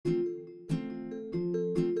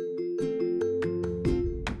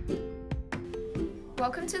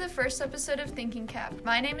Welcome to the first episode of Thinking Cap.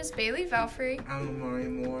 My name is Bailey Valfrey. I'm Amari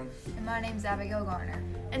Moore. And my name's Abigail Garner.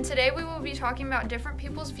 And today we will be talking about different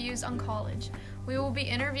people's views on college. We will be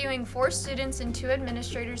interviewing 4 students and 2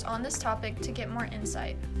 administrators on this topic to get more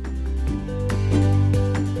insight.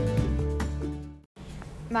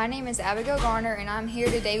 My name is Abigail Garner, and I'm here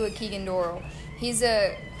today with Keegan Dorrell. He's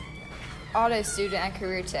a auto student at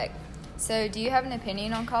Career Tech. So, do you have an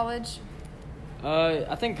opinion on college?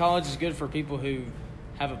 I think college is good for people who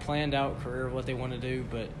have a planned out career of what they want to do,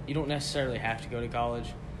 but you don't necessarily have to go to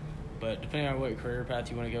college. But depending on what career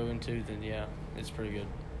path you want to go into, then yeah, it's pretty good.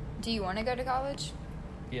 Do you want to go to college?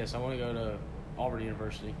 Yes, I want to go to Auburn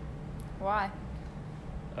University. Why?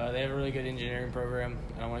 They have a really good engineering program,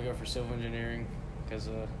 and I want to go for civil engineering because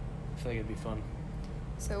I feel like it'd be fun.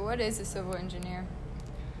 So what is a civil engineer?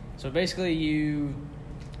 So basically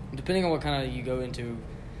depending on what kind of you go into,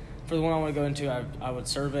 for the one I want to go into, I would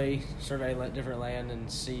survey different land and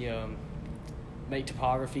see, make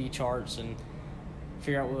topography charts and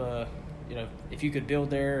figure out, if you could build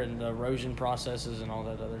there and the erosion processes and all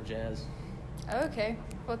that other jazz. Okay.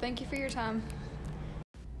 Well, thank you for your time.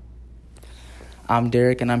 I'm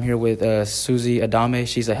Derek, and I'm here with Susie Adame.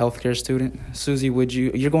 She's a healthcare student. Susie,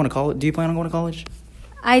 you're going to college? Do you plan on going to college?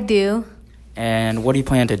 I do. And what do you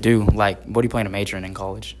plan to do? What do you plan to major in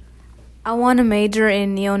college? I want to major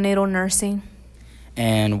in neonatal nursing.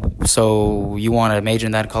 And so you want to major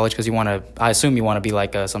in that in college because I assume you want to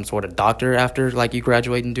be some sort of doctor after you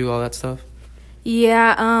graduate and do all that stuff?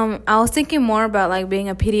 Yeah, I was thinking more about being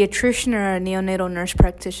a pediatrician or a neonatal nurse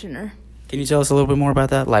practitioner. Can you tell us a little bit more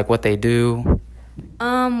about that? What they do?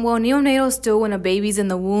 Well, neonatal is still when a baby's in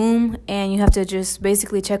the womb, and you have to just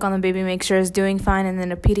basically check on the baby, make sure it's doing fine. And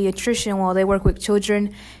then a pediatrician, well, they work with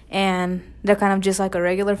children, and they're kind of just like a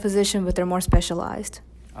regular physician, but they're more specialized.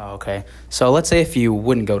 Oh, okay. So let's say if you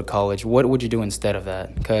wouldn't go to college, what would you do instead of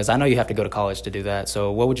that? Because I know you have to go to college to do that.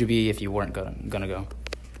 So what would you be if you weren't going to go?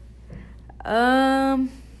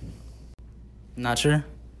 Not sure?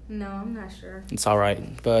 No, I'm not sure. It's all right.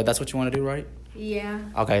 But that's what you want to do, right? Yeah.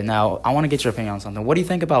 Okay, now I want to get your opinion on something. What do you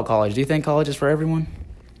think about college? Do you think college is for everyone?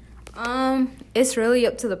 It's really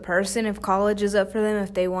up to the person if college is up for them,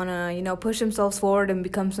 if they want to, push themselves forward and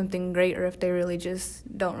become something great, or if they really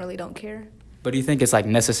just don't care. But do you think it's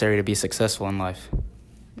necessary to be successful in life?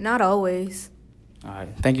 Not always. All right.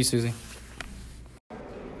 Thank you, Susie.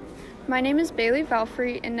 My name is Bailey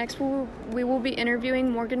Valfrey, and next we will be interviewing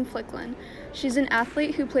Morgan Flicklin. She's an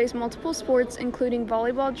athlete who plays multiple sports, including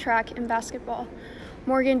volleyball, track, and basketball.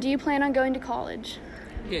 Morgan, do you plan on going to college?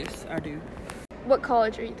 Yes, I do. What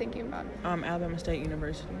college are you thinking about? Alabama State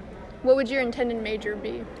University. What would your intended major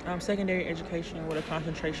be? Secondary education with a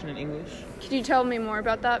concentration in English. Could you tell me more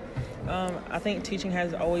about that? I think teaching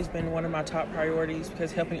has always been one of my top priorities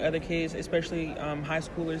because helping other kids, especially high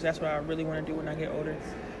schoolers, that's what I really want to do when I get older.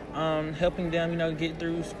 Helping them, get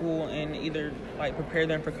through school and either prepare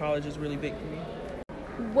them for college is really big for me.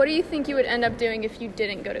 What do you think you would end up doing if you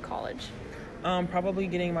didn't go to college? Probably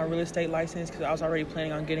getting my real estate license because I was already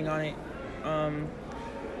planning on getting on it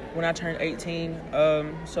when I turned 18.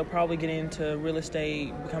 So probably getting into real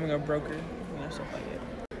estate, becoming a broker, stuff like that.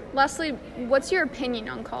 Lastly, what's your opinion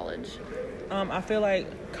on college? I feel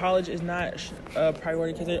like college is not a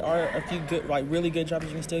priority because there are a few good, really good jobs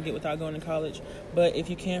you can still get without going to college. But if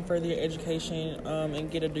you can further your education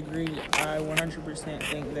and get a degree, I 100%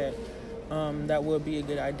 think that that would be a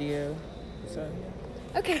good idea. So.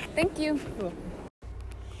 Okay, thank you. Cool.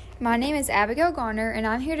 My name is Abigail Garner, and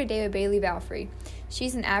I'm here today with Bailey Valfrey.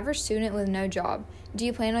 She's an average student with no job. Do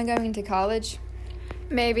you plan on going to college?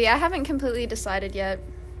 Maybe. I haven't completely decided yet.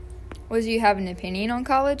 Do you have an opinion on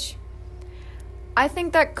college? I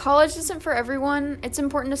think that college isn't for everyone. It's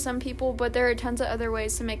important to some people, but there are tons of other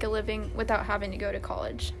ways to make a living without having to go to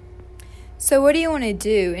college. So what do you want to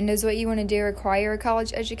do, and does what you want to do require a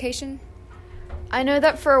college education? I know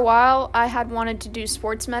that for a while I had wanted to do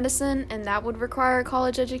sports medicine, and that would require a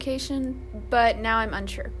college education, but now I'm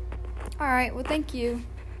unsure. All right, well, thank you.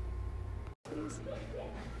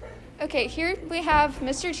 Okay, here we have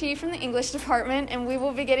Mr. T from the English department, and we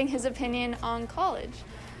will be getting his opinion on college.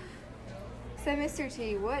 So, Mr.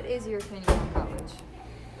 T, what is your opinion on college?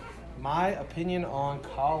 My opinion on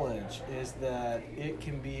college is that it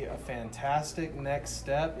can be a fantastic next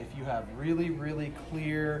step if you have really, really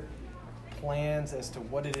clear plans as to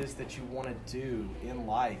what it is that you want to do in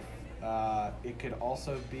life. It could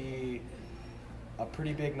also be a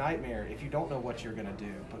pretty big nightmare if you don't know what you're going to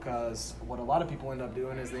do, because what a lot of people end up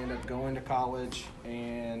doing is they end up going to college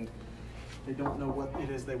and They don't know what it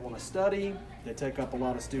is they want to study. They take up a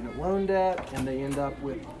lot of student loan debt, and they end up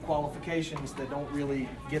with qualifications that don't really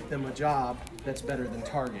get them a job that's better than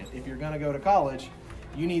Target. If you're going to go to college,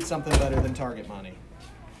 you need something better than Target money.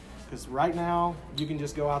 Because right now, you can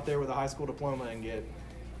just go out there with a high school diploma and get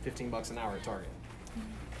 $15 an hour at Target.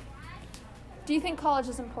 Do you think college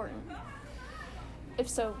is important? If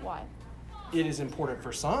so, why? It is important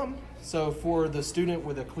for some. So for the student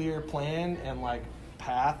with a clear plan and like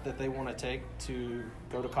path that they want to take to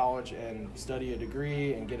go to college and study a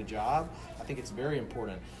degree and get a job, I think it's very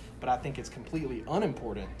important. But I think it's completely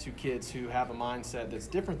unimportant to kids who have a mindset that's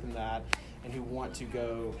different than that and who want to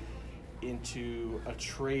go into a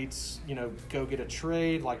trades, go get a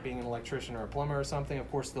trade like being an electrician or a plumber or something. Of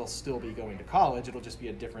course, they'll still be going to college. It'll just be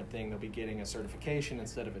a different thing. They'll be getting a certification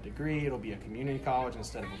instead of a degree. It'll be a community college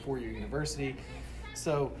instead of a four-year university.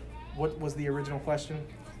 So what was the original question?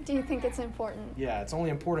 Do you think it's important? Yeah, it's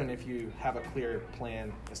only important if you have a clear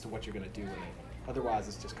plan as to what you're going to do with it. Otherwise,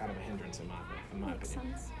 it's just kind of a hindrance in my Makes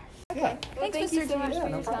opinion. sense. Yeah. Thanks, thank Mr. you so much James, Yeah, for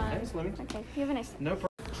no your problem. time. Thanks, Lemmy. Okay, you have a nice day. No problem.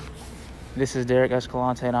 This is Derek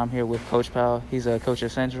Escalante, and I'm here with Coach Powell. He's a coach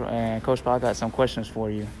at Central, and Coach Powell, I got some questions for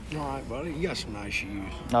you. All right, buddy. You got some nice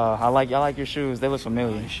shoes. I like your shoes. They look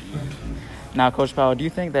familiar. Nice shoes. Now, Coach Powell, do you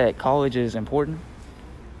think that college is important?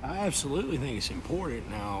 I absolutely think it's important.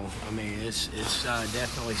 Now, I mean, it's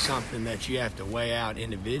definitely something that you have to weigh out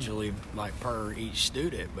individually, like per each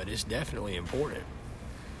student. But it's definitely important.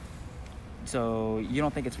 So you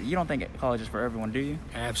don't think college is for everyone, do you?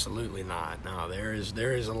 Absolutely not. No,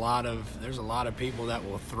 there's a lot of people that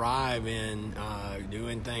will thrive in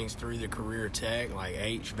doing things through the career tech, like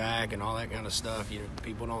HVAC and all that kind of stuff.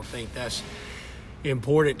 People don't think that's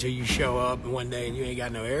important till you show up one day and you ain't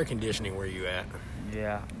got no air conditioning where you at.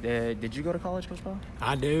 Yeah. Did you go to college, Coach Powell?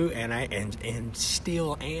 I do, and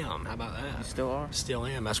still am. How about that? You still are? Still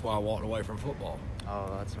am. That's why I walked away from football.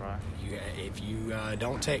 Oh, that's right. If you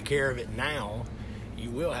don't take care of it now, you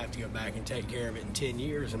will have to go back and take care of it in 10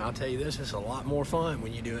 years. And I'll tell you this, it's a lot more fun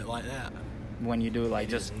when you do it like that. When you do it like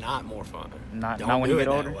It's not more fun. Not Don't when do you it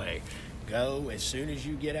get that older? way. Go as soon as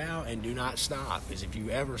you get out and do not stop. Because if you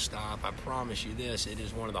ever stop, I promise you this, it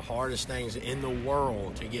is one of the hardest things in the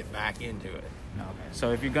world to get back into it. Okay.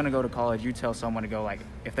 So if you're going to go to college, you tell someone to go, like,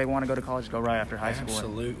 if they want to go to college, go right after high school.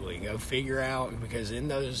 Absolutely. Go figure out, because in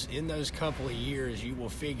those couple of years, you will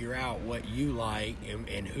figure out what you like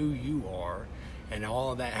and who you are. And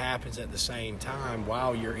all of that happens at the same time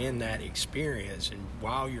while you're in that experience. And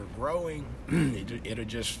while you're growing, it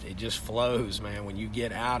just flows, man. When you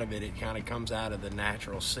get out of it, it kind of comes out of the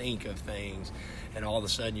natural sync of things. And all of a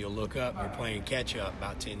sudden, you'll look up and you're playing catch-up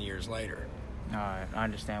about 10 years later. All right. I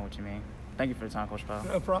understand what you mean. Thank you for the time, Coach Powell.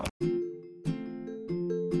 No problem.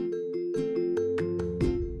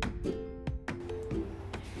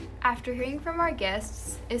 After hearing from our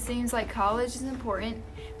guests, it seems like college is important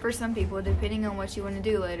for some people depending on what you want to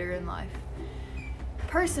do later in life.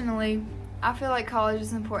 Personally, I feel like college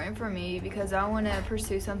is important for me because I want to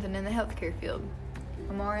pursue something in the healthcare field.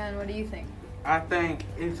 Amarian, what do you think? I think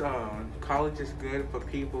it's college is good for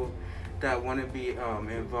people that want to be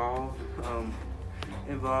involved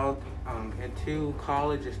into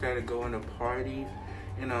college instead of going to parties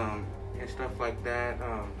and stuff like that.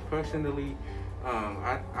 Personally,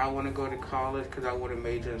 I want to go to college because I want to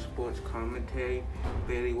major in sports commentary.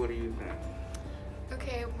 Bailey, what do you think?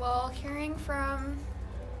 Okay, well, hearing from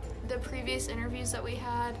the previous interviews that we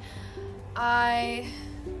had, I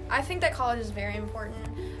think that college is very important.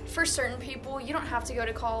 For certain people, you don't have to go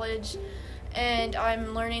to college, and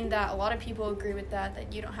I'm learning that a lot of people agree with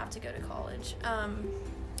that you don't have to go to college.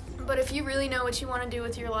 But if you really know what you want to do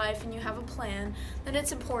with your life and you have a plan, then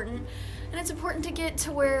it's important. And it's important to get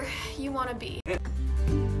to where you want to be.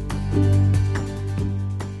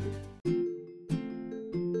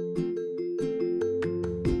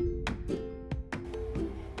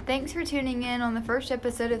 Thanks for tuning in on the first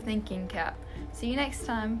episode of Thinking Cap. See you next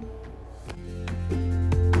time.